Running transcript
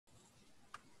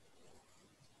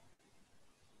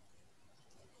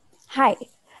Hi,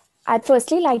 I'd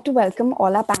firstly like to welcome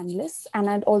all our panelists, and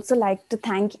I'd also like to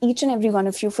thank each and every one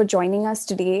of you for joining us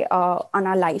today on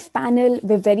our live panel.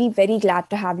 We're very, very glad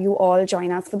to have you all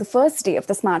join us for the first day of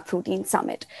the Smart Protein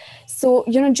Summit. So,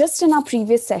 just in our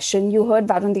previous session, you heard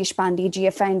Varun Deshpande,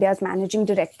 GFI India's managing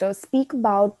director, speak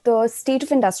about the state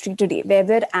of industry today, where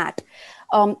we're at.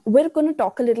 We're going to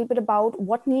talk a little bit about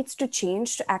what needs to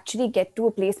change to actually get to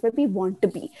a place where we want to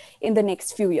be in the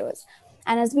next few years.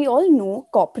 And as we all know,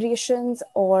 corporations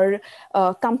or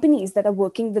companies that are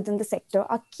working within the sector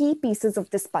are key pieces of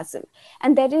this puzzle.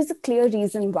 And there is a clear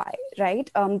reason why,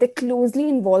 right? They're closely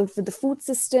involved with the food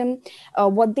system.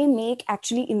 What they make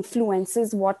actually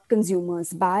influences what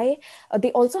consumers buy.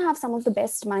 They also have some of the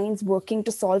best minds working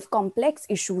to solve complex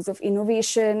issues of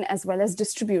innovation as well as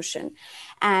distribution.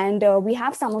 And we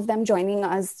have some of them joining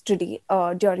us today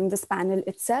during this panel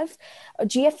itself.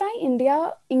 GFI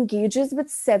India engages with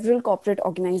several corporate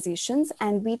organizations,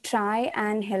 and we try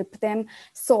and help them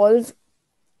solve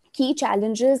key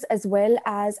challenges as well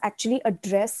as actually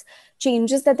address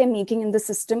changes that they're making in the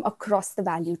system across the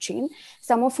value chain,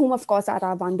 some of whom, of course, are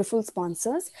our wonderful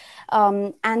sponsors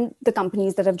and the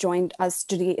companies that have joined us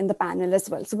today in the panel as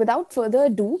well. So without further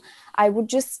ado, I would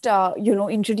just,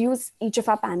 introduce each of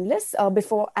our panelists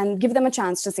before and give them a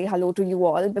chance to say hello to you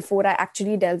all before I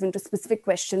actually delve into specific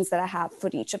questions that I have for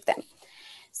each of them.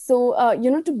 So,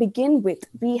 to begin with,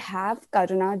 we have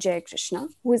Karuna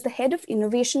Jayakrishna, who is the head of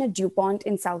innovation at DuPont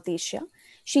in South Asia.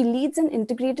 She leads an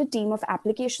integrated team of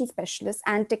application specialists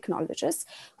and technologists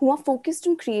who are focused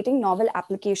on creating novel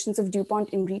applications of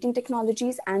DuPont ingredient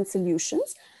technologies and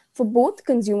solutions for both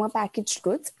consumer packaged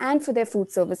goods and for their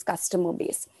food service customer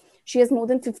base. She has more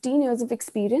than 15 years of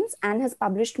experience and has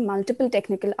published multiple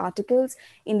technical articles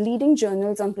in leading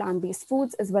journals on plant-based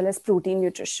foods as well as protein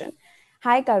nutrition.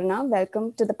 Hi, Karuna.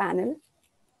 Welcome to the panel.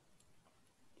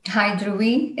 Hi,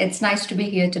 Dhruvi. It's nice to be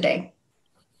here today.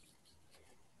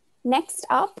 Next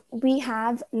up, we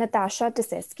have Natasha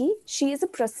Teseski. She is a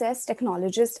process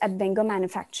technologist at Wenger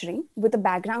Manufacturing with a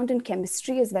background in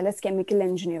chemistry as well as chemical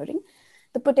engineering.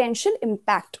 The potential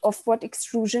impact of what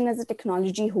extrusion as a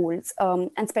technology holds,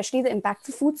 and especially the impact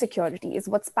for food security, is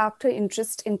what sparked her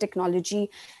interest in technology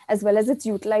as well as its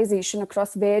utilization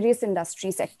across various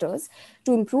industry sectors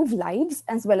to improve lives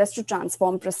as well as to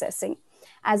transform processing.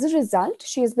 As a result,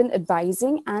 she has been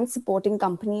advising and supporting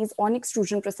companies on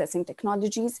extrusion processing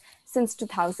technologies since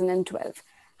 2012.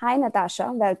 Hi,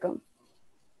 Natasha. Welcome.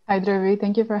 Hi, Dhruvi.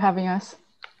 Thank you for having us.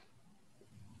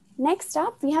 Next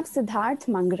up, we have Siddharth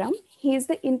Mangaram. He is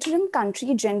the interim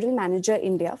country general manager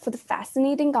India for the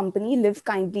fascinating company Live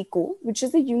Kindly Co., which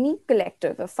is a unique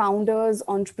collective of founders,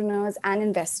 entrepreneurs, and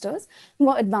investors who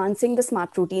are advancing the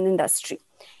smart protein industry.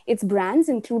 Its brands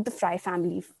include the Fry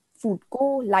Family Food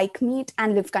Co., Like Meat,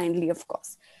 and Live Kindly, of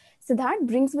course. Siddharth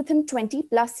brings with him 20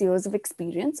 plus years of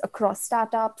experience across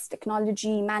startups,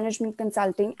 technology, management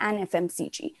consulting, and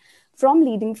FMCG, from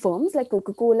leading firms like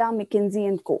Coca-Cola,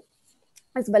 McKinsey & Co.,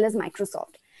 as well as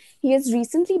Microsoft. He has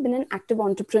recently been an active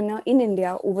entrepreneur in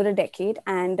India over a decade,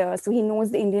 and so he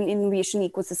knows the Indian innovation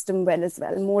ecosystem well as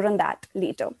well. More on that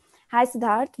later. Hi,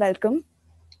 Siddharth. Welcome.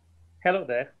 Hello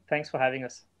there. Thanks for having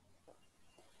us.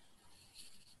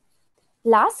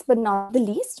 Last but not the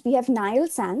least, we have Niall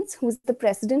Sands, who is the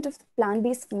president of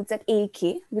plant-based foods at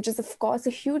AAK, which is, of course, a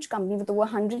huge company with over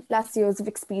 100 plus years of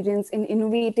experience in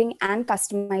innovating and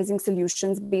customizing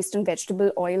solutions based on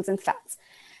vegetable oils and fats.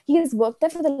 He has worked there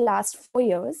for the last 4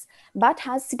 years, but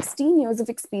has 16 years of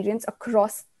experience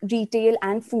across retail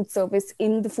and food service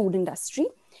in the food industry.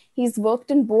 He's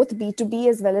worked in both B2B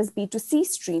as well as B2C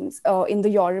streams in the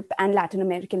Europe and Latin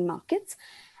American markets.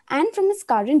 And from his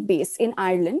current base in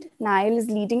Ireland, Niall is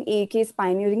leading AAK's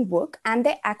pioneering work and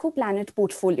their AquaPlanet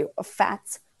portfolio of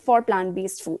fats for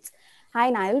plant-based foods.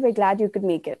 Hi, Niall. We're glad you could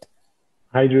make it.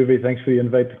 Hi, Dhruvi. Thanks for the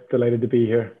invite. Delighted to be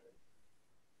here.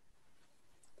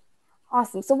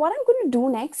 Awesome. So what I'm going to do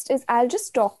next is I'll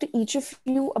just talk to each of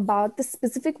you about the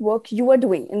specific work you are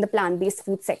doing in the plant-based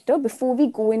food sector before we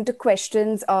go into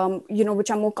questions,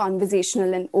 which are more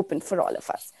conversational and open for all of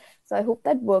us. So I hope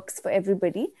that works for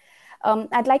everybody.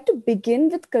 I'd like to begin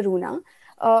with Karuna.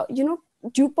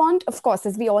 DuPont, of course,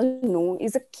 as we all know,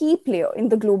 is a key player in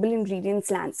the global ingredients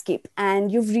landscape.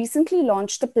 And you've recently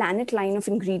launched the Planet line of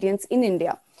ingredients in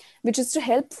India, which is to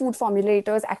help food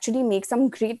formulators actually make some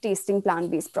great tasting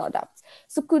plant-based products.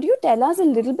 So could you tell us a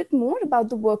little bit more about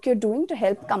the work you're doing to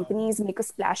help companies make a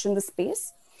splash in the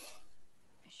space?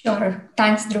 Sure.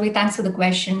 Thanks, Dhruvi. Thanks for the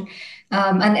question.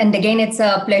 And again, it's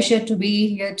a pleasure to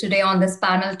be here today on this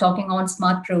panel talking on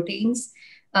smart proteins.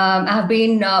 I have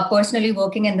been personally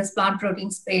working in this plant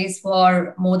protein space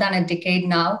for more than a decade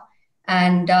now.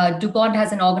 And DuPont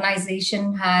as an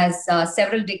organization has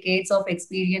several decades of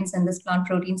experience in this plant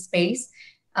protein space.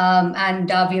 And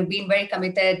we have been very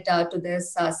committed to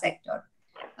this sector.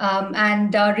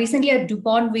 And recently at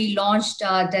DuPont, we launched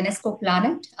Danesco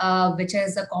Planet, which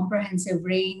is a comprehensive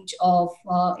range of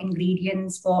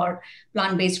ingredients for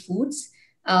plant-based foods.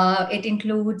 It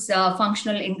includes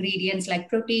functional ingredients like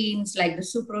proteins, like the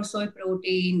sucrosoy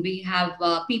protein. We have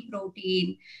pea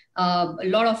protein, a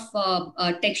lot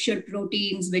of textured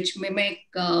proteins which mimic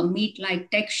meat-like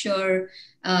texture,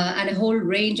 and a whole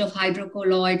range of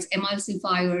hydrocolloids,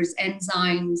 emulsifiers,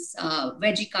 enzymes,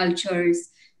 veggie cultures,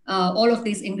 all of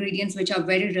these ingredients which are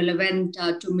very relevant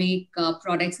to make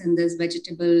products in this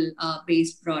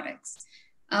vegetable-based products.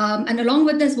 And along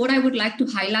with this, what I would like to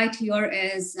highlight here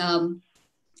is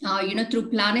through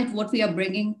Planet, what we are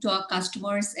bringing to our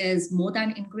customers is more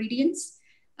than ingredients.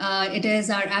 It is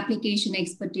our application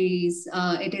expertise.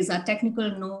 It is our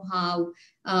technical know-how.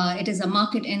 It is our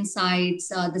market insights,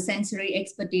 the sensory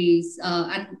expertise,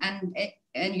 and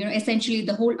essentially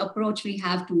the whole approach we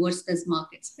have towards this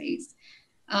market space.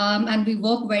 And we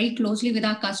work very closely with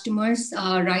our customers,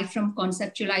 right from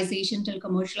conceptualization till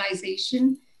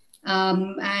commercialization.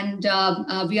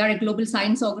 We are a global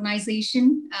science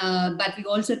organization, but we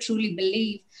also truly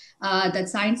believe that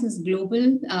science is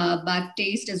global, but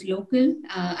taste is local.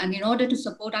 And in order to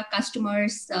support our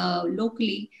customers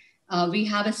locally, we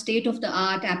have a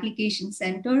state-of-the-art application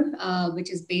center,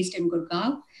 which is based in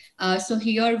Gurgaon. So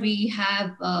here we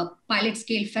have pilot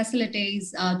scale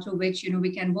facilities through which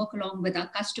we can work along with our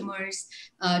customers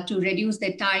to reduce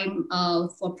their time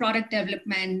for product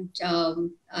development,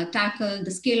 tackle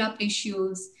the scale-up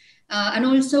issues. And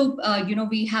also,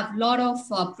 we have a lot of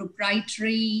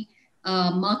proprietary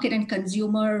market and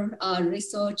consumer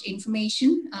research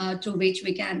information through which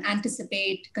we can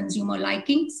anticipate consumer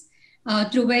likings.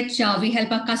 Through which we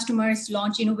help our customers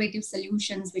launch innovative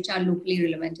solutions which are locally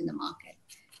relevant in the market.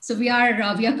 So we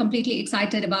are completely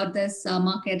excited about this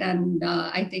market, and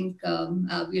I think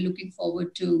we're looking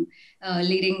forward to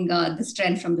leading this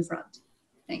trend from the front.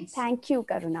 Thanks. Thank you,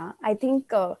 Karuna. I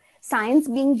think science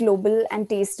being global and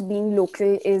taste being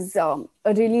local is a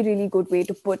really, really good way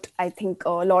to put, I think,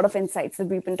 a lot of insights that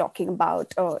we've been talking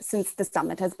about since the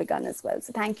summit has begun as well.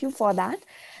 So thank you for that.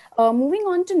 Moving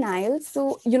on to Niall.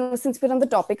 So, since we're on the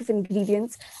topic of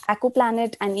ingredients,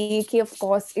 EcoPlanet and AAK, of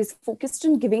course, is focused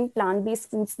on giving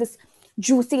plant-based foods this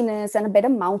juiciness and a better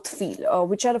mouthfeel,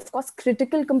 which are, of course,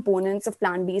 critical components of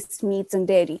plant-based meats and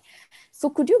dairy. So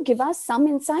could you give us some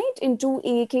insight into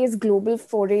AAK's global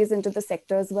forays into the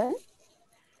sector as well?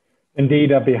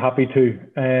 Indeed, I'd be happy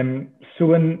to.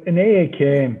 So in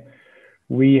AAK,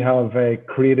 we have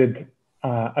created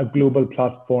a global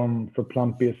platform for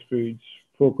plant-based foods,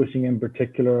 focusing in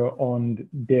particular on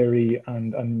dairy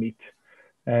and meat.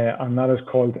 And that is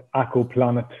called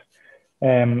EcoPlanet.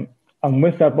 And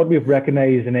with that, what we've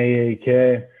recognized in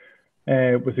AAK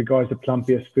with regards to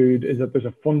plant-based food is that there's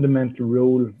a fundamental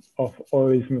role of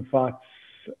oils and fats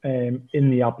in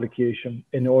the application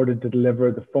in order to deliver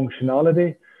the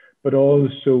functionality, but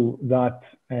also that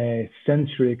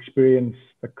sensory experience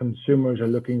that consumers are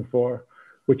looking for,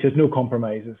 which has no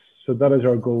compromises. So that is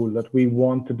our goal, that we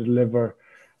want to deliver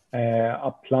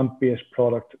a plant-based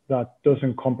product that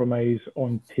doesn't compromise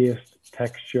on taste,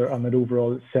 texture, and that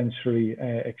overall sensory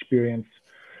experience.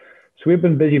 So we've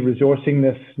been busy resourcing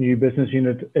this new business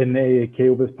unit in AAK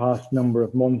over the past number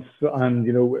of months, and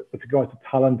with regards to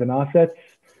talent and assets,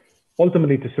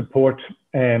 ultimately to support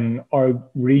our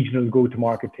regional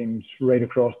go-to-market teams right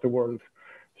across the world.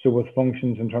 So with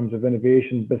functions in terms of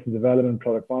innovation, business development,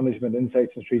 product management,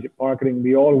 insights, and strategic marketing,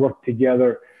 we all work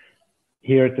together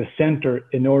here at the center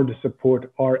in order to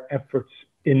support our efforts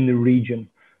in the region.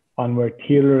 And we're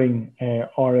tailoring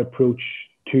our approach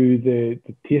to the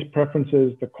taste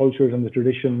preferences, the cultures, and the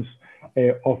traditions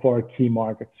of our key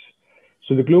markets.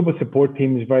 So the global support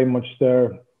team is very much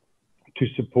there to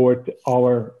support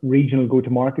our regional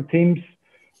go-to-market teams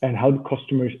and help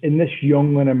customers in this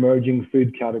young and emerging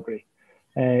food category.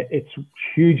 It's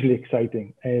hugely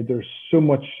exciting. There's so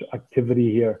much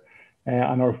activity here.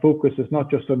 And our focus is not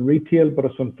just on retail, but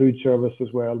it's on food service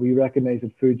as well. We recognize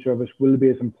that food service will be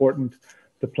as important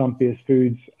to plant-based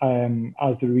foods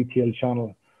as the retail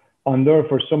channel. And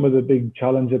therefore, some of the big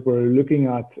challenges that we're looking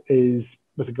at is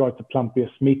with regard to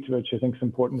plant-based meat, which I think is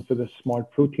important for the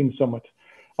Smart Protein Summit.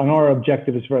 And our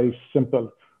objective is very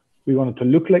simple. We want it to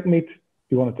look like meat,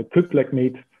 we want it to cook like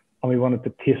meat, and we want it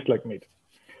to taste like meat.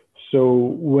 So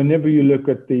whenever you look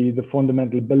at the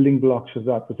fundamental building blocks of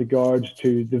that with regards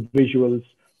to the visuals,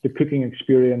 the cooking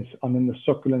experience, and then the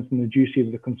succulence and the juicy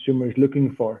that the consumer is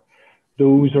looking for,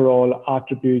 those are all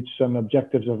attributes and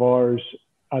objectives of ours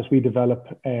as we develop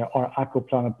our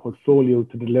AquaPlanet portfolio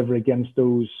to deliver against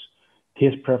those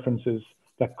taste preferences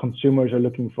that consumers are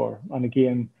looking for. And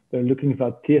again, they're looking for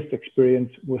that taste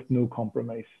experience with no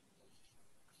compromise.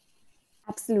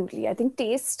 Absolutely. I think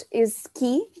taste is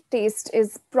key. Taste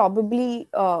is probably,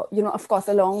 of course,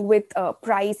 along with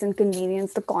price and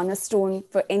convenience, the cornerstone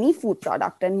for any food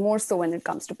product, and more so when it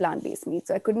comes to plant-based meat.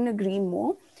 So I couldn't agree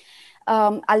more.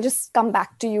 I'll just come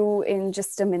back to you in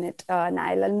just a minute,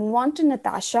 Niall. I'll move on to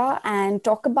Natasha and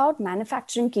talk about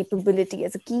manufacturing capability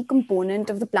as a key component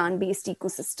of the plant-based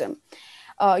ecosystem,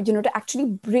 to actually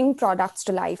bring products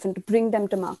to life and to bring them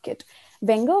to market.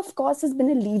 Wenger, of course, has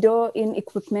been a leader in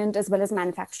equipment as well as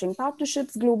manufacturing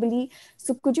partnerships globally.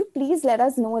 So could you please let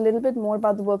us know a little bit more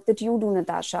about the work that you do,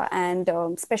 Natasha, and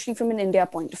especially from an India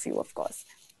point of view, of course?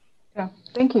 Yeah,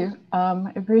 thank you.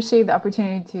 I appreciate the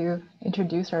opportunity to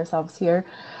introduce ourselves here.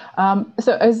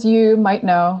 So as you might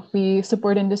know, we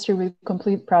support industry with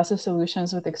complete process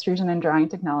solutions with extrusion and drying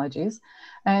technologies.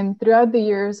 And throughout the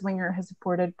years, Wenger has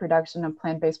supported production of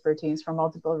plant-based proteins for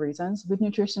multiple reasons, with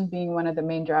nutrition being one of the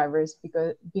main drivers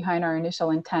behind our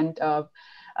initial intent of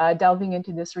delving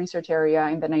into this research area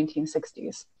in the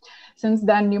 1960s. Since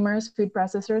then, numerous food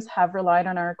processors have relied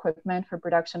on our equipment for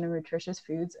production of nutritious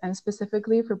foods, and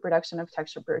specifically for production of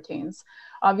texture proteins.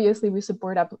 Obviously, we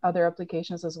support other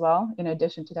applications as well, in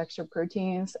addition to texture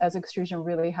proteins, as extrusion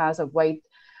really has a wide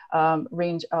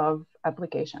range of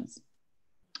applications.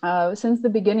 Since the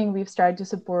beginning, we've started to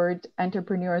support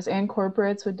entrepreneurs and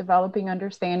corporates with developing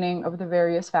understanding of the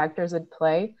various factors at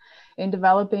play in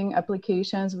developing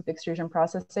applications with extrusion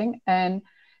processing. And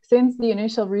since the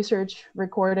initial research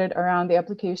recorded around the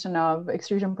application of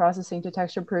extrusion processing to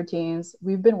texture proteins,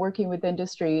 we've been working with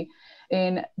industry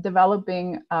in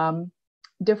developing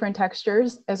different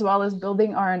textures, as well as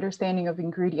building our understanding of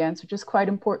ingredients, which is quite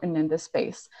important in this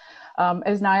space.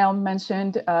 As Niall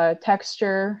mentioned,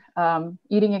 texture,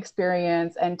 eating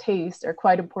experience, and taste are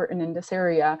quite important in this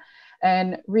area.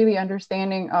 And really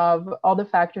understanding of all the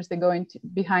factors that go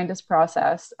behind this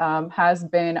process has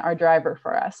been our driver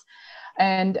for us.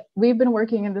 And we've been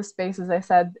working in this space, as I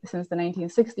said, since the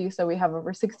 1960s. So we have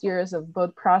over 6 years of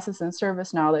both process and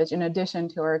service knowledge, in addition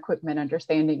to our equipment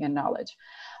understanding and knowledge.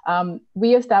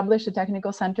 We established a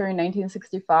technical center in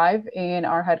 1965 in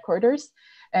our headquarters.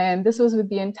 And this was with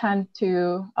the intent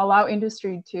to allow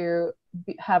industry to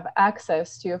have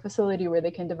access to a facility where they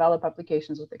can develop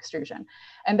applications with extrusion.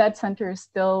 And that center is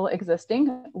still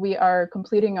existing. We are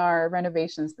completing our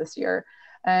renovations this year.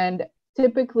 And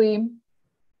typically,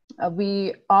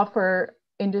 we offer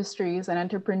industries and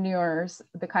entrepreneurs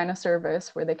the kind of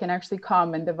service where they can actually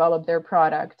come and develop their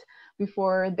product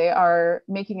before they are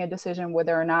making a decision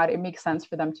whether or not it makes sense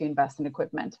for them to invest in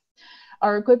equipment.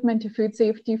 Our equipment to food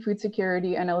safety, food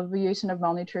security, and alleviation of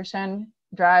malnutrition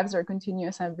drives our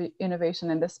continuous innovation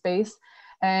in this space.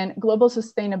 And global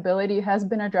sustainability has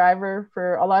been a driver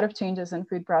for a lot of changes in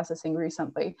food processing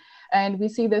recently. And we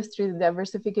see this through the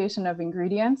diversification of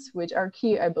ingredients, which are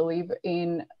key, I believe,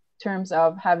 in terms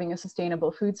of having a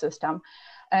sustainable food system.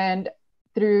 And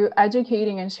through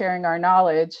educating and sharing our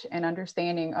knowledge and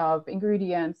understanding of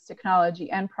ingredients, technology,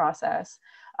 and process,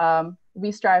 we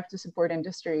strive to support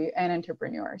industry and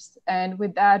entrepreneurs. And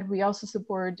with that, we also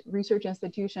support research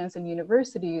institutions and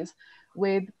universities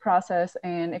with process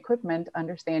and equipment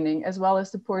understanding, as well as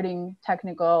supporting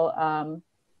technical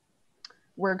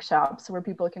workshops where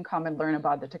people can come and learn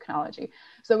about the technology.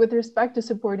 So with respect to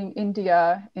supporting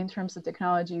India in terms of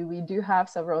technology, we do have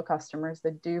several customers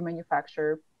that do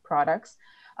manufacture products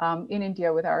in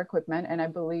India with our equipment. And I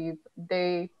believe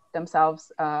they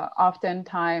themselves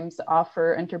oftentimes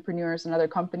offer entrepreneurs and other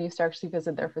companies to actually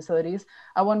visit their facilities.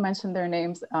 I won't mention their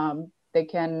names. They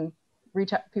can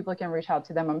reach out, people can reach out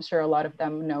to them. I'm sure a lot of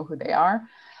them know who they are.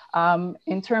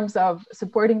 In terms of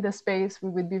supporting this space, we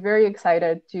would be very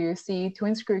excited to see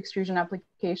twin screw extrusion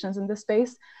applications in this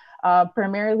space.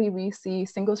 Primarily, we see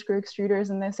single screw extruders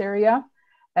in this area.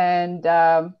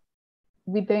 And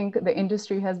we think the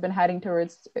industry has been heading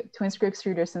towards twin screw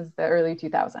extruders since the early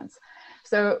 2000s.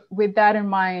 So with that in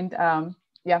mind,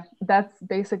 yeah, that's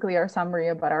basically our summary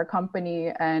about our company.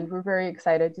 And we're very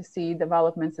excited to see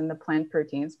developments in the plant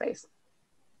protein space.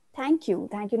 Thank you,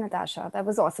 Natasha. That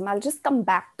was awesome. I'll just come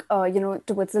back,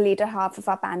 towards the later half of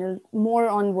our panel, more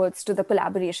onwards to the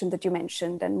collaboration that you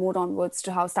mentioned, and more onwards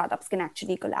to how startups can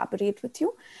actually collaborate with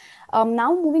you.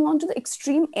 Now moving on to the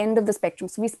extreme end of the spectrum.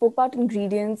 So we spoke about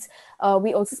ingredients.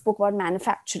 We also spoke about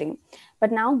manufacturing.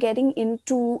 But now getting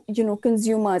into,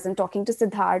 consumers and talking to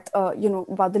Siddharth,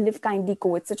 about the Live Kindly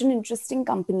Co. It's such an interesting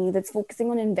company that's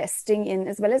focusing on investing in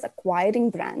as well as acquiring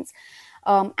brands.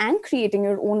 and creating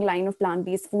your own line of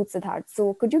plant-based food, Siddharth.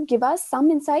 So could you give us some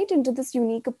insight into this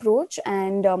unique approach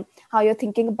and how you're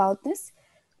thinking about this?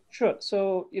 Sure.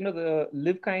 So, the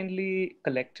Live Kindly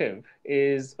Collective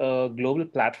is a global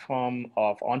platform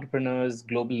of entrepreneurs,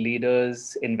 global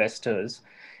leaders, investors.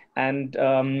 And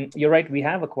you're right, we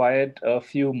have acquired a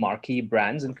few marquee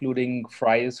brands, including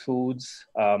Fry's Foods,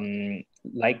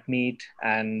 Like Meat,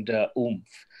 and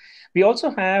Oomph. We also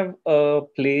have a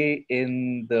play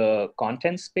in the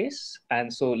content space.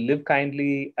 And so Live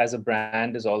Kindly as a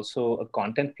brand is also a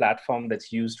content platform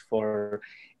that's used for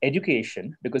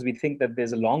education, because we think that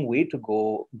there's a long way to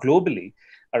go globally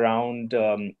around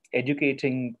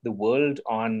educating the world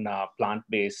on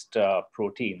plant-based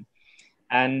protein.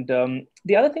 And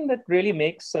the other thing that really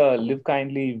makes Live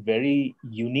Kindly very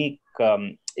unique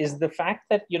is the fact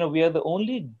that we are the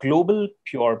only global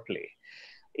pure play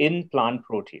in plant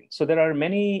protein. So there are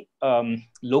many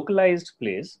localized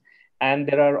plays, and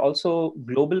there are also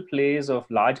global plays of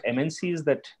large MNCs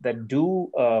that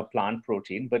do plant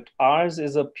protein, but ours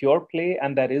is a pure play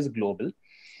and that is global.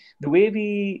 The way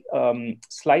we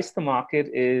slice the market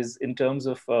is in terms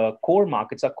of core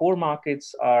markets. Our core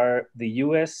markets are the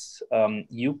US,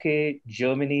 UK,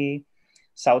 Germany,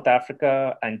 South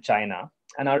Africa, and China.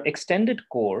 And our extended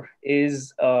core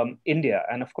is India.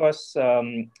 And of course,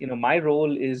 my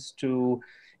role is to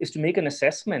make an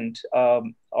assessment of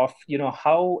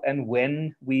how and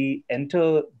when we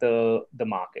enter the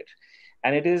market.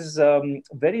 And it is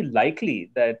very likely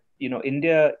that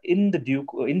India in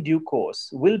due course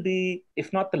will be,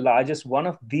 if not the largest, one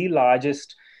of the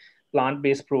largest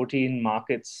plant-based protein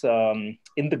markets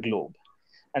in the globe.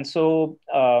 And so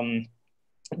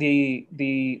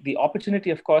the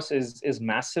opportunity, of course, is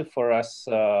massive for us,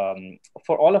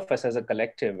 for all of us as a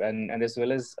collective, and as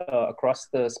well as across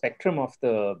the spectrum of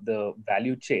the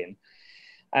value chain.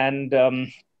 And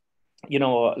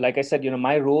like I said,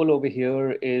 my role over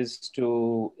here is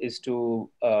to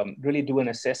really do an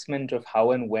assessment of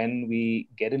how and when we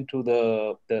get into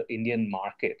the Indian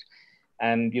market,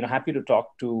 and happy to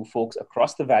talk to folks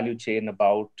across the value chain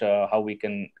about how we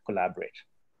can collaborate.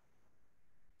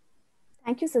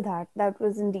 Thank you, Siddharth. That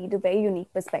was indeed a very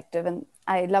unique perspective. And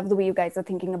I love the way you guys are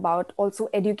thinking about also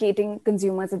educating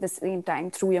consumers at the same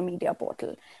time through your media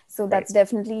portal. So that's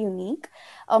definitely unique.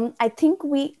 I think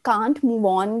we can't move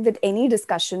on with any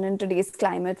discussion in today's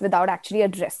climate without actually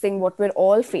addressing what we're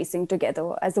all facing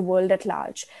together as a world at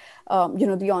large.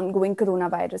 The ongoing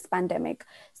coronavirus pandemic.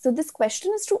 So this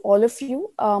question is to all of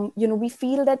you. We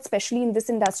feel that especially in this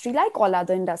industry, like all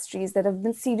other industries, there have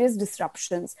been serious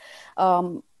disruptions,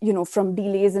 from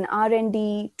delays in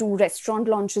R&D to restaurant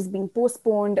launches being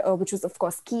postponed, which was of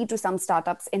course key to some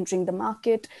startups entering the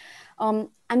market.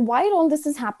 And while all this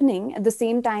is happening, at the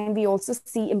same time, we also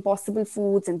see Impossible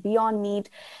Foods and Beyond Meat,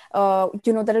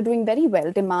 that are doing very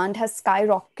well. Demand has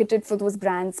skyrocketed for those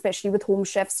brands, especially with home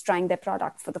chefs trying their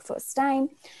products for the first time.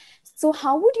 So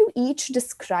how would you each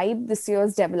describe this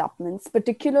year's developments,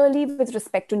 particularly with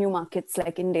respect to new markets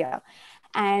like India?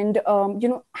 And,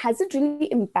 has it really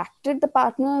impacted the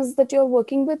partners that you're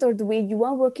working with, or the way you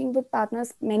are working with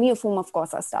partners, many of whom, of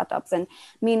course, are startups and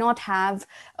may not have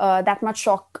that much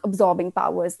shock absorbing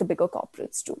power as the bigger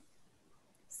corporates do?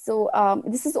 So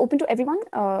this is open to everyone.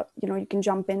 You can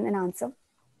jump in and answer.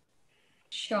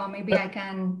 Sure, maybe I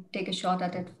can take a shot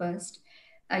at it first.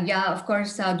 Yeah, of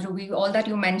course, Dhruvi, all that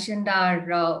you mentioned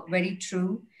are very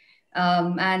true.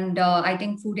 And I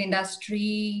think food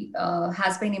industry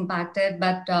has been impacted,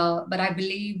 but I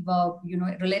believe,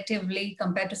 relatively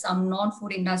compared to some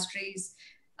non-food industries,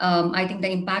 I think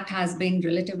the impact has been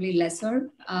relatively lesser.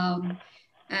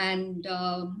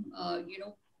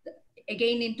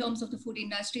 Again, in terms of the food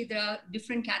industry, there are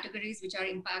different categories which are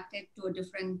impacted to a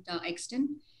different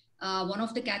extent. One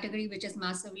of the category which is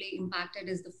massively impacted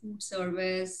is the food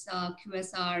service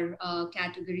QSR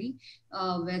category,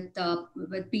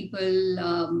 with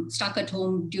people stuck at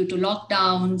home due to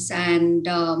lockdowns and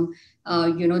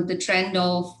the trend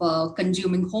of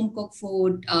consuming home cooked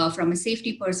food from a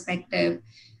safety perspective.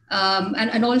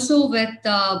 And also with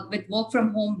work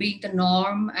from home being the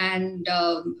norm, and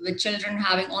with children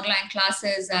having online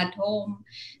classes at home,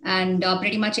 and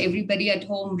pretty much everybody at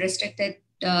home restricted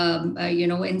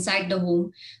inside the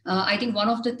home. I think one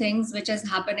of the things which is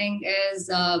happening is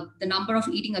the number of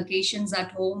eating occasions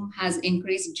at home has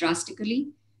increased drastically,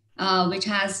 which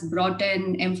has brought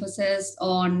in emphasis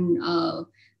on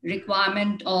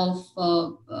requirement of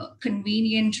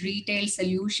convenient retail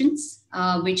solutions,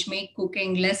 which make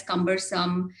cooking less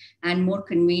cumbersome and more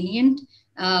convenient.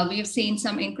 We have seen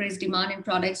some increased demand in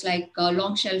products like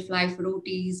long shelf life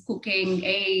rotis, cooking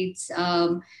aids,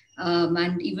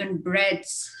 and even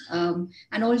breads,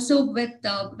 and also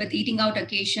with eating out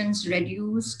occasions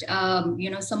reduced,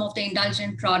 some of the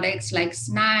indulgent products like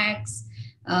snacks,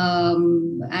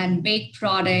 and baked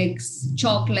products,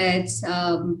 chocolates.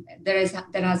 There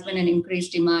has been an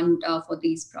increased demand for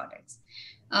these products.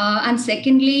 And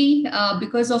secondly,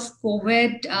 because of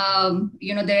COVID,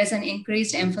 there is an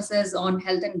increased emphasis on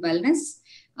health and wellness.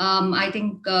 I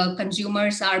think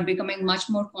consumers are becoming much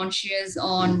more conscious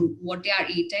on what they are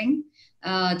eating.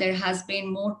 There has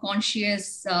been more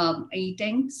conscious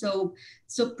eating. So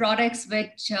products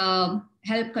which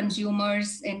help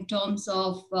consumers in terms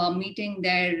of meeting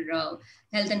their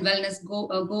health and wellness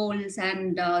goals,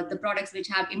 and the products which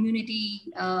have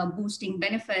immunity boosting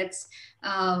benefits,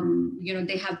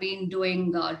 they have been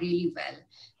doing really well.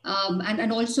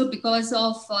 And also because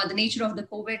of the nature of the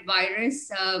COVID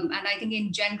virus, and I think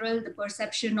in general, the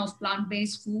perception of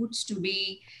plant-based foods to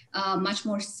be much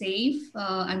more safe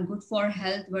and good for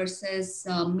health versus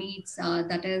meats,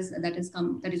 that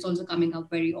is also coming up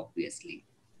very obviously.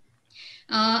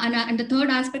 And the third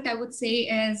aspect I would say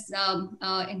is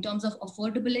in terms of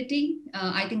affordability.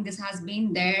 I think this has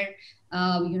been there,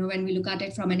 when we look at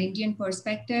it from an Indian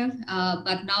perspective,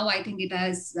 but now I think it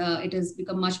has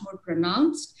become much more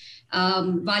pronounced.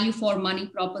 Value for money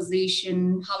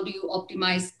proposition. How do you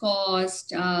optimize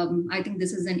cost? I think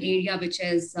this is an area which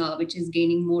is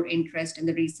gaining more interest in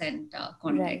the recent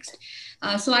context.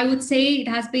 Right. So I would say it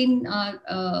has been,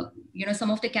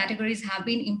 some of the categories have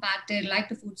been impacted, like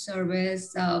the food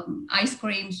service, ice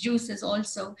creams, juices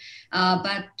also,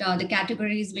 but the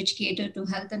categories which cater to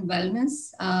health and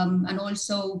wellness, and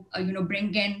also,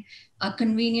 bring in a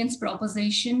convenience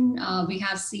proposition, we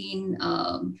have seen,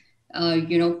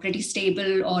 pretty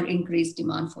stable or increased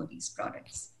demand for these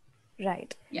products.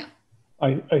 Right. Yeah.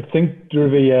 I think,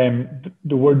 Dhruvi,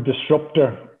 the word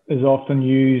disruptor is often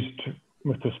used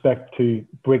with respect to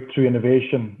breakthrough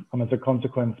innovation and as a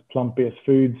consequence, plant-based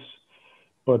foods.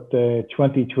 But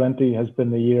 2020 has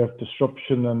been the year of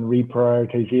disruption and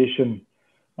reprioritization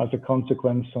as a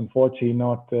consequence, unfortunately,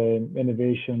 not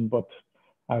innovation, but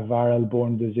a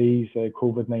viral-borne disease,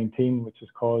 COVID-19, which has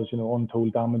caused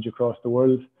untold damage across the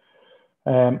world.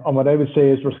 And what I would say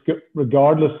is,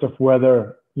 regardless of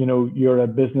whether you're a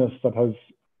business that has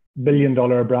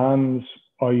billion-dollar brands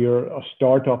or you're a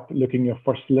startup looking your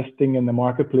first listing in the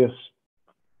marketplace,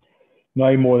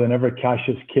 now more than ever, cash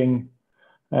is king.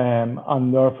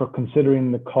 And therefore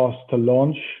considering the cost to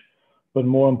launch, but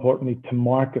more importantly to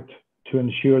market, to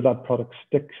ensure that product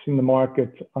sticks in the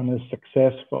market and is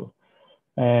successful.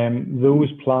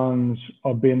 Those plans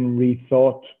are being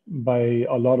rethought by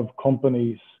a lot of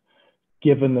companies,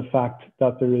 given the fact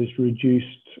that there is reduced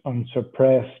and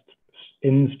suppressed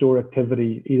in-store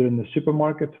activity, either in the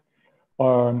supermarket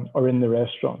or in the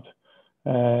restaurant.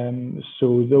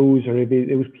 So those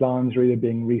plans are either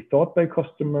being rethought by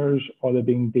customers or they're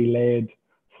being delayed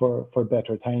for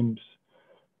better times.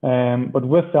 But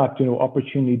with that,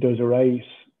 opportunity does arise,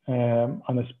 and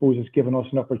I suppose it's given us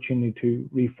an opportunity to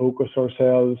refocus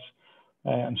ourselves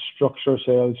and structure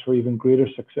ourselves for even greater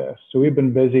success. So we've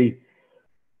been busy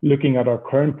looking at our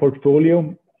current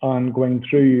portfolio and going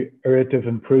through iterative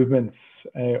improvements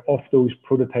of those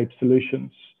prototype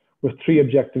solutions with three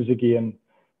objectives again.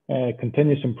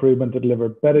 Continuous improvement to deliver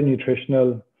better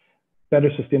nutritional,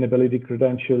 better sustainability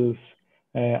credentials,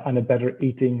 and a better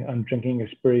eating and drinking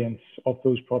experience of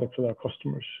those products with our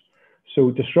customers. So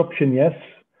disruption, yes,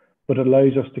 but it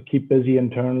allows us to keep busy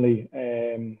internally,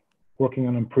 working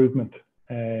on improvement.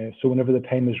 So whenever the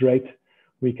time is right,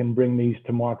 we can bring these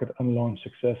to market and launch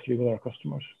successfully with our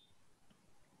customers.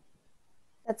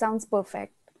 That sounds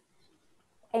perfect.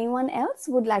 Anyone else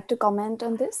would like to comment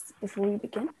on this before we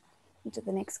begin into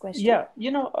the next question? Yeah,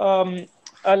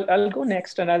 I'll go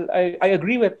next, and I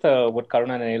agree with what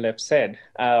Karuna and Anil have said.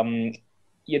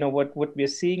 What we're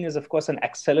seeing is, of course, an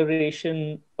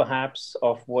acceleration, perhaps,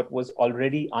 of what was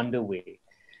already underway,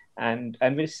 and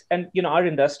our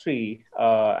industry,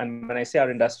 and when I say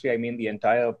our industry, I mean the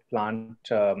entire plant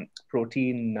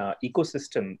protein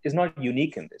ecosystem is not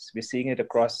unique in this. We're seeing it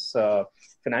across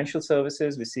financial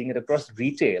services, we're seeing it across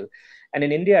retail. And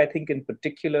in India, I think in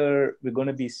particular, we're going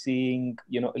to be seeing,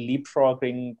 a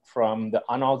leapfrogging from the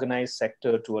unorganized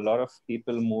sector to a lot of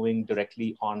people moving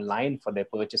directly online for their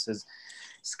purchases,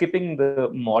 skipping the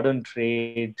modern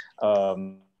trade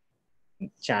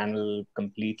channel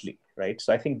completely, right?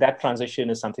 So I think that transition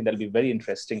is something that'll be very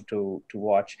interesting to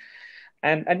watch.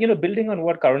 And building on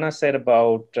what Karuna said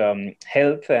about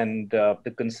health and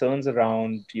the concerns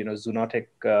around, zoonotic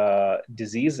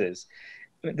diseases.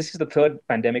 This is the third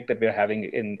pandemic that we're having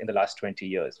in the last 20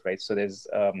 years, right? So there's,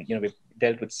 we've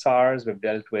dealt with SARS, we've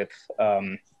dealt with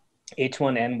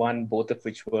H1N1, both of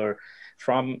which were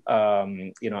from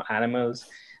animals.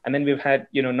 And then we've had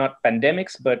not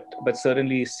pandemics, but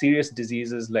certainly serious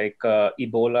diseases like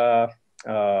Ebola,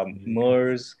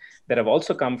 MERS, that have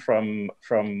also come from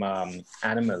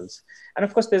animals. And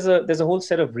of course, there's a whole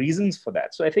set of reasons for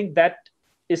that. So I think that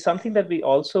is something that we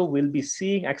also will be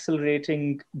seeing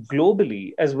accelerating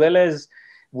globally as well as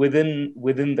within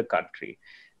the country.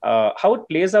 How it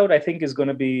plays out, I think, is going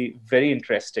to be very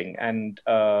interesting. And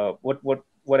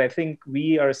what I think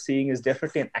we are seeing is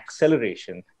definitely an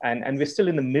acceleration. And we're still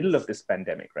in the middle of this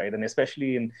pandemic, right? And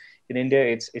especially in India,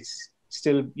 it's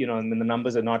still, the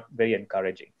numbers are not very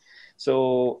encouraging.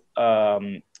 So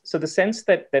so the sense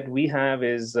that we have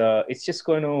is it's just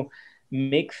going to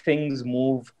make things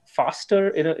move faster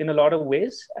in a lot of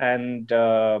ways. And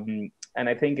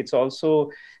I think it's also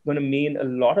going to mean a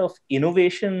lot of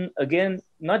innovation, again,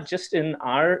 not just in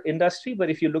our industry, but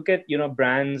if you look at,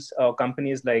 brands or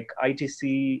companies like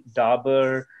ITC,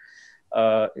 Dabur,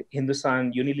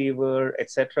 Hindustan Unilever,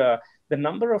 etc., the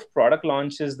number of product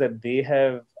launches that they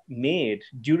have made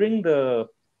during the,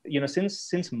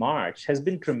 since March has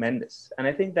been tremendous. And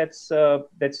I think that's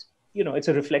it's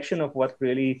a reflection of what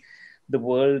really the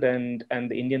world and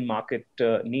the Indian market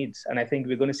needs. And I think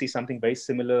we're going to see something very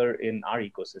similar in our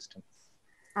ecosystem.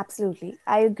 Absolutely.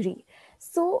 I agree.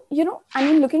 So,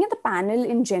 looking at the panel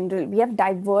in general, we have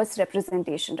diverse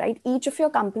representation, right? Each of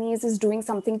your companies is doing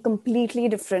something completely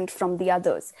different from the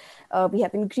others. We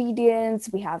have ingredients,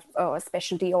 we have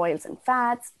specialty oils and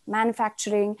fats,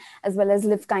 manufacturing, as well as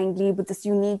Live Kindly with this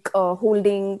unique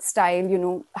holding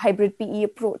style, hybrid PE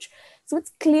approach. So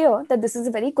it's clear that this is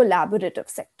a very collaborative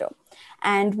sector,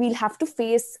 and we'll have to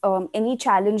face any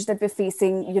challenge that we're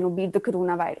facing, be it the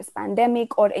coronavirus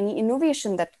pandemic or any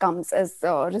innovation that comes as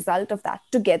a result of that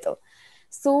together.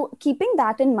 So keeping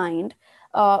that in mind,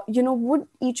 would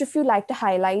each of you like to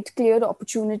highlight clear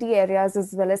opportunity areas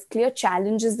as well as clear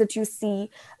challenges that you see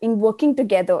in working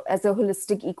together as a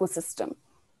holistic ecosystem?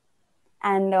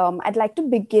 And I'd like to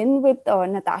begin with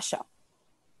Natasha.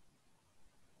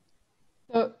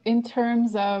 So in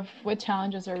terms of what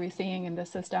challenges are we seeing in the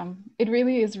system, it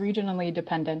really is regionally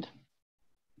dependent.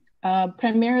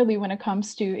 Primarily when it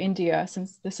comes to India,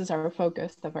 since this is our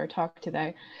focus of our talk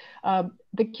today,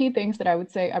 the key things that I would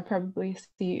say I probably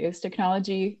see is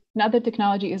technology. Not that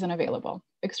technology isn't available.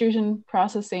 Extrusion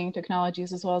processing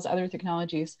technologies as well as other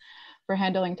technologies for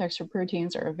handling texture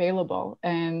proteins are available,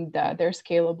 and they're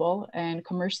scalable and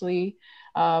commercially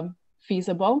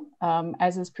feasible,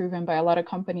 as is proven by a lot of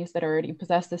companies that already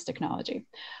possess this technology.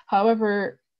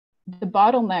 However, the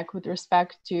bottleneck with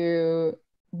respect to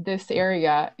this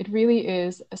area, it really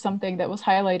is something that was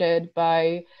highlighted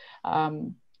by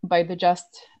the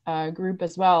Just group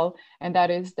as well, and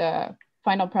that is the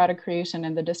final product creation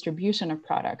and the distribution of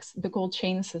products, the cold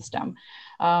chain system,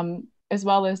 as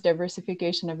well as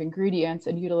diversification of ingredients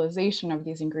and utilization of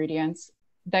these ingredients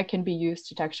that can be used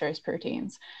to texturize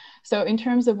proteins. So in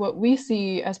terms of what we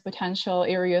see as potential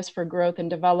areas for growth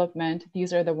and development,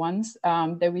 these are the ones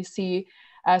that we see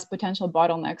as potential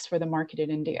bottlenecks for the market in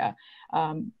India.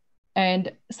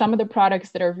 And some of the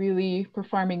products that are really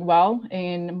performing well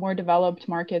in more developed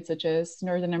markets, such as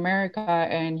Northern America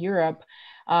and Europe,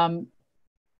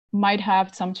 might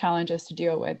have some challenges to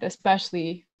deal with,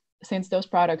 especially since those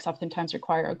products oftentimes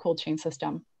require a cold chain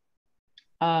system.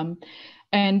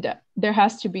 And there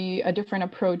has to be a different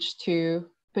approach to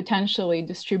potentially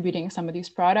distributing some of these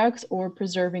products or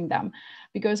preserving them.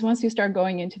 Because once you start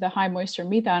going into the high moisture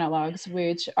meat analogs,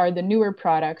 which are the newer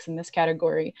products in this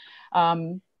category,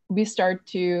 we start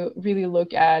to really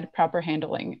look at proper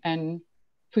handling and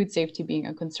food safety being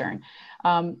a concern.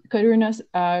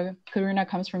 Karuna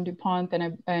comes from DuPont,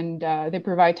 and they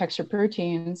provide texture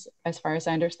proteins, as far as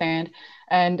I understand.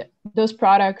 And those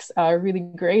products are really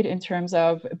great in terms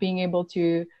of being able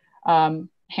to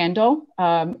handle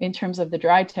in terms of the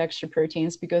dry texture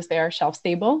proteins, because they are shelf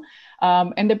stable,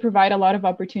 and they provide a lot of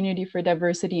opportunity for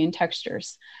diversity in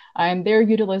textures. And their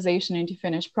utilization into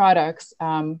finished products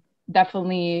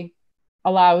definitely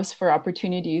allows for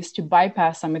opportunities to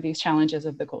bypass some of these challenges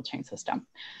of the cold chain system.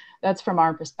 That's from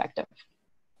our perspective.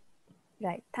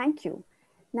 Right, thank you.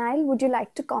 Niall, would you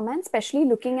like to comment, especially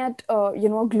looking at a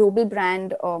global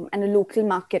brand and a local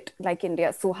market like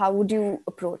India? So how would you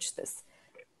approach this?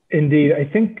 Indeed, I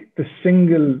think the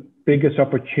single biggest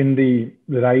opportunity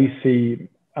that I see,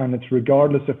 and it's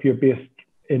regardless if you're based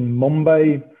in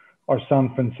Mumbai or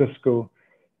San Francisco,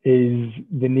 is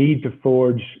the need to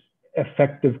forge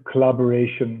effective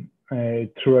collaboration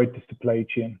throughout the supply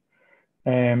chain.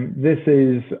 This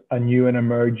is a new and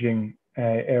emerging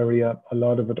area, a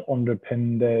lot of it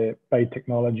underpinned by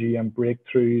technology and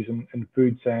breakthroughs in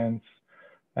food science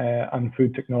and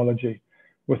food technology,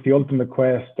 with the ultimate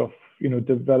quest of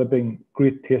developing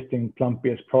great tasting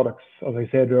plant-based products, as I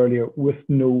said earlier, with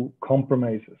no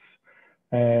compromises.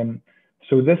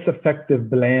 So this effective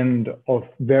blend of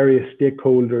various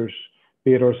stakeholders,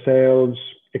 be it ourselves,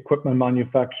 equipment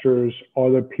manufacturers,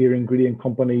 other peer ingredient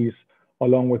companies,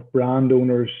 along with brand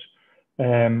owners,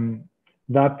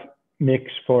 that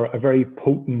makes for a very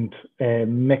potent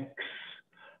mix.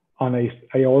 And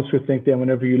I also think that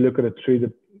whenever you look at it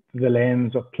through the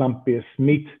lens of plant-based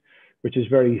meat, which is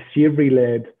very savory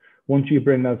led, once you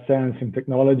bring that science and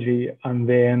technology and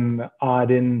then add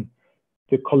in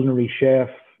the culinary chef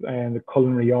and the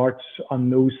culinary arts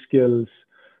and those skills,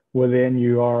 well, then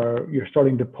you're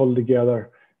starting to pull together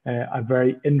a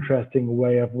very interesting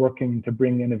way of working to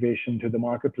bring innovation to the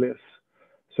marketplace.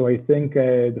 So I think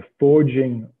the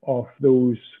forging of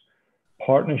those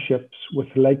partnerships with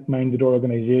like-minded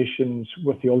organizations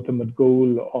with the ultimate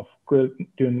goal of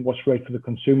doing what's right for the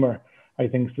consumer, I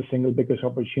think is the single biggest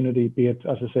opportunity, be it,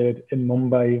 as I said, in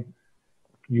Mumbai,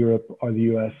 Europe, or the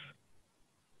US.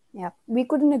 Yeah, we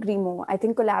couldn't agree more. I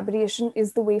think collaboration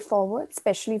is the way forward,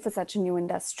 especially for such a new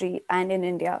industry and in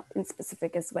India in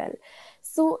specific as well.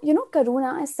 So,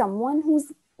 Karuna, as someone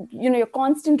who's, you're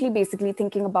constantly basically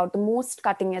thinking about the most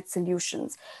cutting edge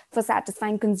solutions for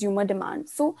satisfying consumer demand.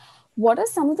 So what are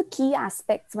some of the key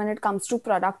aspects when it comes to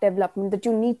product development that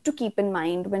you need to keep in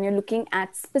mind when you're looking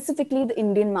at specifically the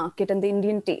Indian market and the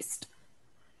Indian taste?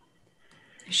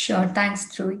 Sure. Thanks,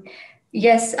 Dhruvi.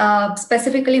 Yes,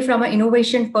 specifically from an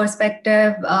innovation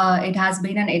perspective, it has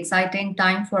been an exciting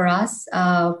time for us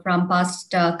from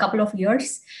past couple of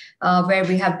years, where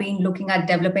we have been looking at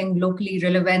developing locally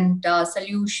relevant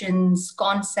solutions,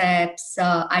 concepts,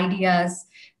 ideas,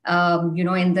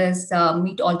 in this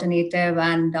meat alternative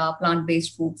and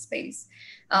plant-based food space.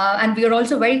 And we are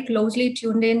also very closely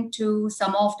tuned in to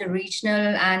some of the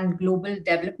regional and global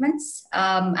developments.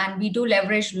 And we do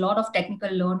leverage a lot of technical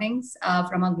learnings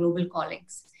from our global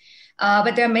colleagues.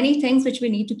 But there are many things which we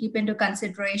need to keep into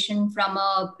consideration from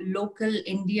a local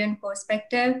Indian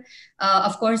perspective.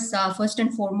 Of course, first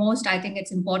and foremost, I think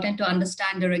it's important to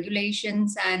understand the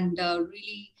regulations and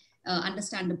really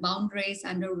understand the boundaries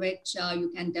under which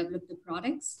you can develop the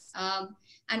products.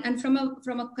 And from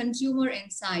a consumer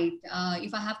insight,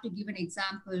 if I have to give an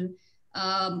example,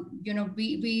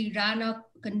 we ran a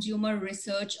consumer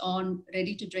research on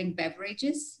ready-to-drink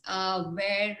beverages,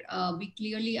 where we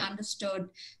clearly understood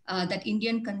that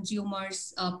Indian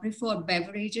consumers prefer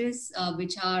beverages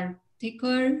which are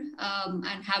thicker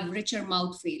and have richer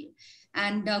mouthfeel.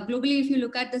 And globally, if you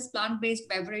look at this plant-based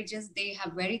beverages, they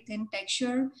have very thin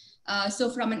texture. So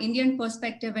from an Indian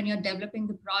perspective, when you're developing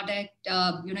the product,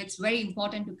 it's very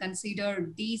important to consider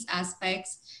these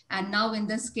aspects. And now in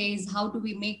this case, how do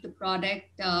we make the product,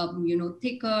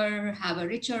 thicker, have a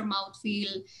richer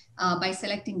mouthfeel by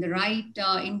selecting the right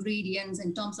ingredients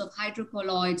in terms of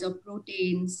hydrocolloids or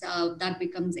proteins, that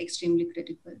becomes extremely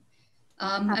critical.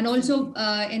 And also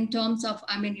in terms of,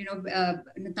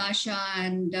 Natasha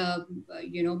and, the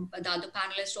other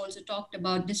panelists also talked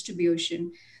about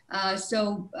distribution.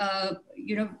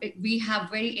 We have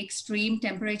very extreme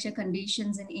temperature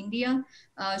conditions in India.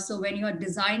 So when you are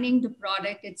designing the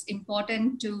product, it's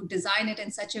important to design it in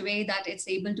such a way that it's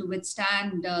able to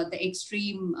withstand the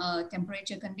extreme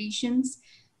temperature conditions.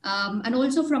 And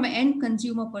also from an end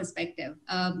consumer perspective,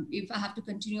 if I have to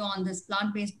continue on this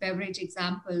plant-based beverage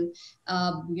example,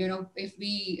 if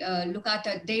we look at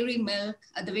a dairy milk,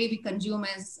 the way we consume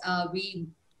is we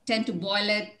tend to boil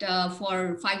it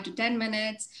for 5 to 10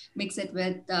 minutes, mix it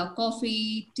with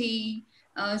coffee, tea.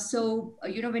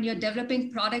 When you're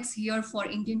developing products here for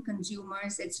Indian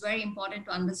consumers, it's very important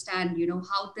to understand,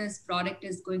 how this product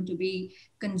is going to be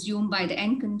consumed by the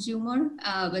end consumer,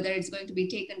 whether it's going to be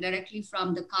taken directly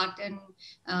from the carton,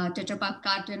 Tetra Pak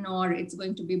carton, or it's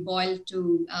going to be boiled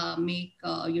to make,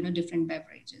 different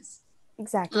beverages.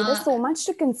 Exactly. There's so much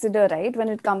to consider, right, when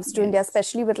it comes to India,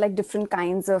 especially with like different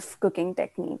kinds of cooking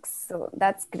techniques. So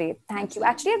that's great. Thank you.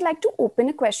 Actually, I'd like to open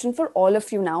a question for all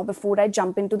of you now before I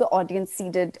jump into the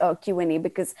audience-seeded Q&A,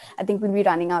 because I think we'll be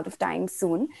running out of time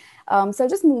soon. So I'll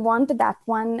just move on to that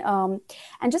one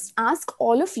and just ask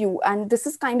all of you, and this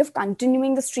is kind of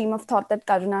continuing the stream of thought that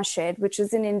Karuna shared, which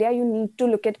is in India, you need to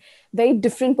look at very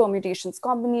different permutations,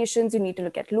 combinations, you need to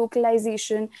look at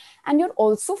localization, and you're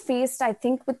also faced, I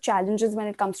think, with challenges when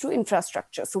it comes to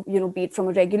infrastructure. So, be it from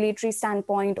a regulatory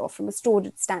standpoint or from a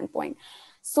storage standpoint.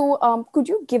 So could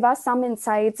you give us some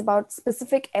insights about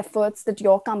specific efforts that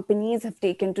your companies have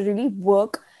taken to really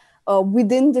work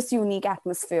within this unique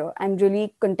atmosphere and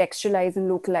really contextualize and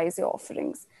localize your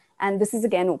offerings. And this is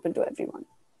again open to everyone.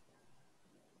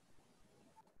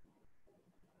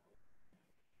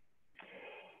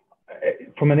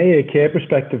 From an AAK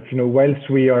perspective, whilst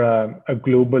we are a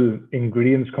global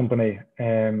ingredients company,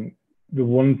 the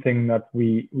one thing that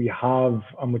we have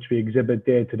and which we exhibit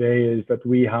day to day is that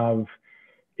we have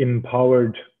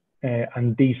empowered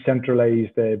and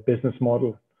decentralized business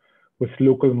model with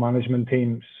local management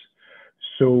teams.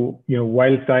 So,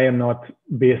 whilst I am not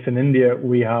based in India,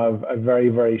 we have a very,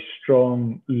 very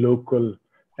strong local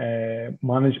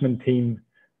management team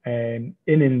in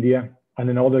India and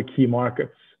in other key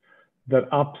markets that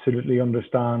absolutely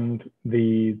understand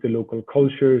the local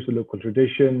cultures, the local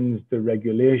traditions, the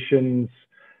regulations,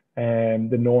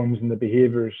 the norms and the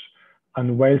behaviors.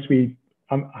 And whilst we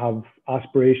have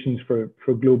aspirations for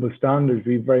global standards,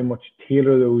 we very much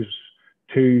tailor those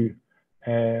to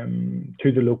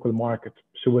the local market.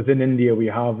 So within India, we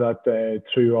have that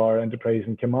through our enterprise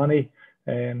in Kimani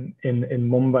in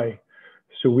Mumbai.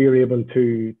 So we're able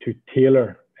to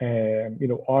tailor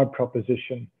our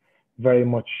proposition very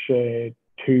much to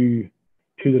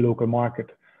the local market.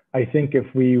 I think if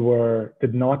we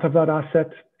did not have that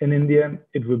asset in India,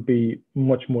 it would be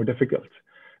much more difficult.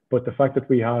 But the fact that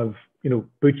we have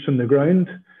boots on the ground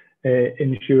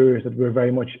ensures that we're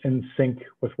very much in sync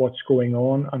with what's going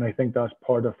on, and I think that's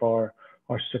part of our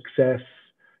success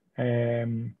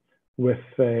with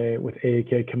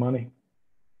AAK Kimani.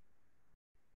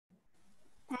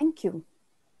 Thank you.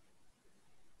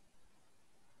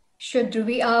 Sure,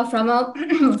 Dhruvi.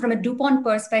 From a DuPont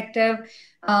perspective,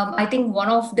 I think one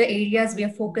of the areas we are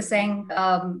focusing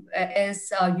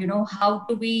is, how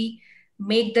do we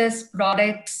make this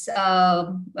products,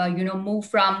 move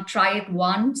from try it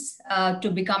once to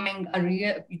becoming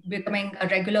a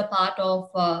regular part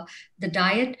of the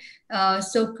diet.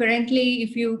 So currently,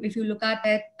 if you look at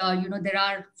it, there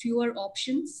are fewer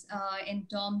options in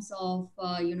terms of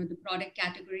the product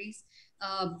categories.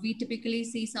 We typically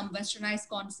see some westernized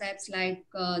concepts like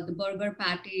the burger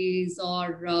patties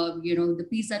or the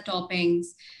pizza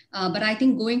toppings. But I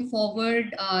think going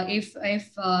forward, if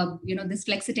this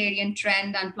flexitarian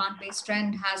trend and plant-based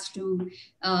trend has to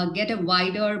get a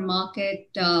wider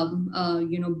market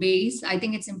base, I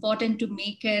think it's important to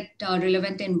make it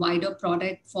relevant in wider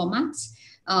product formats.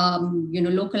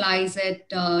 Localize it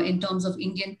in terms of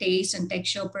Indian taste and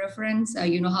texture preference. How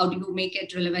do you make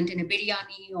it relevant in a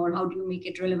biryani, or how do you make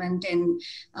it relevant in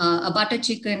a butter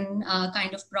chicken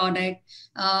kind of product?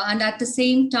 And at the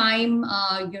same time,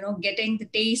 getting the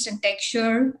taste and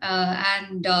texture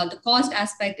and the cost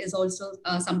aspect is also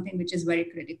something which is very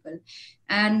critical.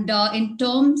 And in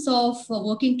terms of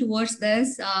working towards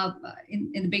this,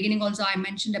 in the beginning also I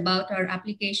mentioned about our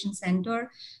application center.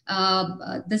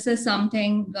 This is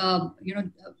something,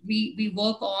 we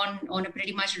work on a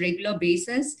pretty much regular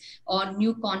basis on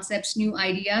new concepts, new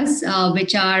ideas,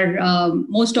 which are,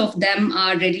 most of them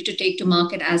are ready to take to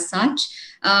market as such.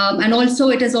 And also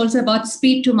it is also about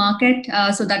speed to market.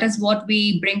 So that is what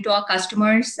we bring to our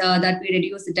customers, that we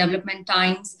reduce the development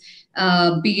times,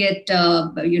 be it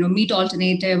meat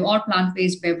alternative or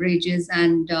plant-based beverages,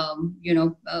 and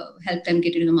help them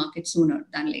get into the market sooner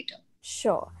than later.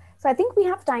 Sure. So I think we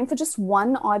have time for just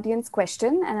one audience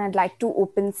question, and I'd like to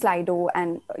open Slido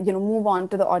and move on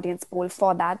to the audience poll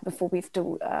for that before we have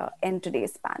to end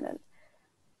today's panel.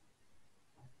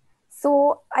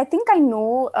 So I think I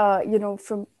know,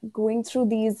 from going through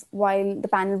these while the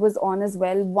panel was on as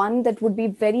well, one that would be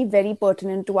very, very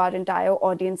pertinent to our entire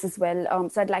audience as well.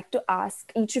 So I'd like to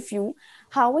ask each of you,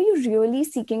 how are you really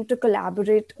seeking to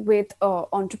collaborate with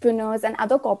entrepreneurs and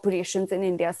other corporations in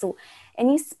India? So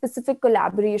any specific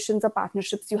collaborations or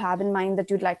partnerships you have in mind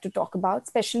that you'd like to talk about,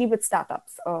 especially with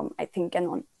startups, I think, and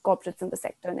on corporates in the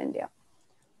sector in India?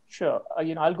 Sure.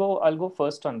 I'll go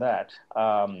first on that.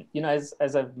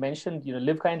 As I've mentioned,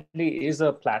 Live Kindly is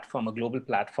a platform, a global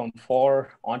platform for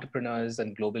entrepreneurs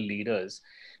and global leaders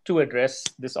to address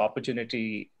this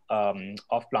opportunity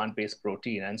of plant-based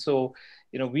protein. And so,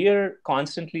 we are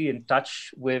constantly in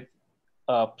touch with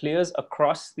players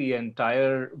across the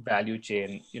entire value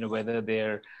chain, whether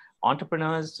they're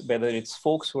entrepreneurs, whether it's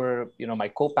folks who are, my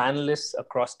co-panelists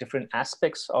across different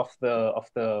aspects of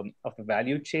the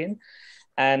value chain.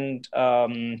 And,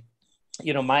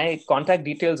 my contact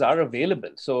details are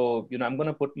available. So, I'm going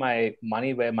to put my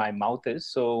money where my mouth is.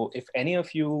 So if any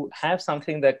of you have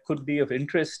something that could be of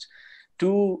interest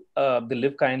to the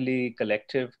Live Kindly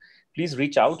collective, please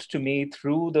reach out to me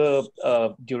through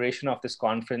the duration of this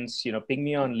conference, ping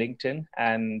me on LinkedIn,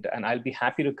 and I'll be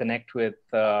happy to connect with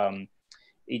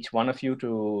each one of you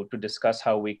to discuss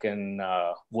how we can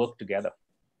work together.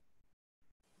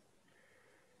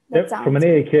 That Yep,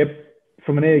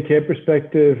 from an AAK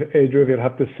perspective, Adrian, I'd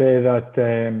have to say that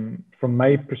from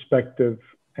my perspective,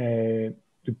 the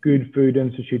Good Food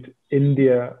Institute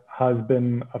India has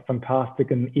been a fantastic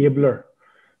enabler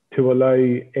to allow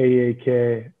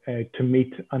AAK to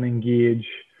meet and engage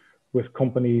with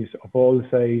companies of all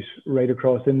size right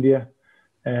across India.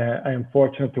 I am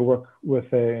fortunate to work with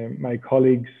my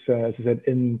colleagues, as I said,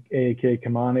 in AAK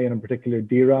Kamani, and in particular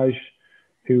Dheeraj,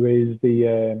 who is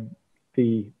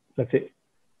let's say,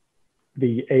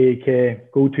 the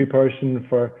AAK go-to person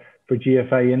for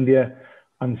GFI India.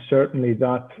 And certainly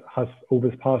that has, over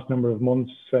the past number of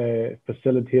months,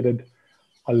 facilitated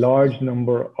a large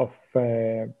number of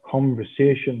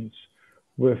conversations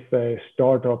with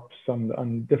startups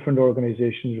and different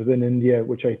organizations within India,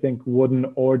 which I think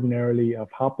wouldn't ordinarily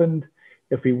have happened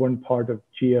if we weren't part of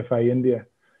GFI India.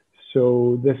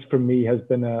 So this for me has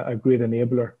been a great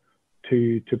enabler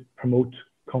to promote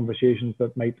conversations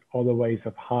that might otherwise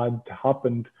have had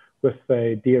happened with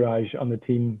Dheeraj and the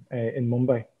team in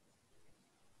Mumbai.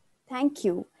 Thank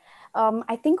you.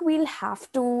 I think we'll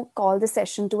have to call the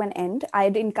session to an end.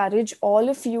 I'd encourage all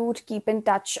of you to keep in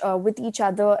touch with each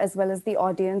other as well as the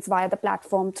audience via the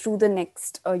platform through the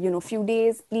next few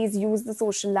days. Please use the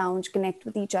social lounge, connect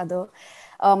with each other.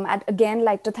 I'd again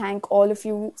like to thank all of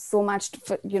you so much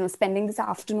for spending this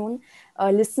afternoon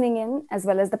listening in, as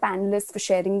well as the panelists for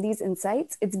sharing these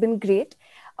insights. It's been great.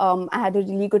 I had a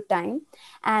really good time.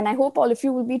 And I hope all of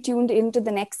you will be tuned into the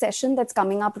next session that's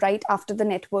coming up right after the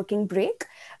networking break,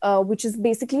 which is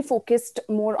basically focused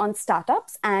more on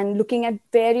startups and looking at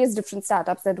various different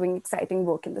startups that are doing exciting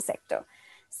work in the sector.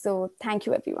 So thank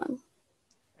you, everyone.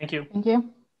 Thank you. Thank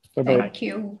you. Bye-bye. Thank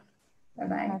you.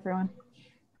 Bye-bye. Bye, everyone.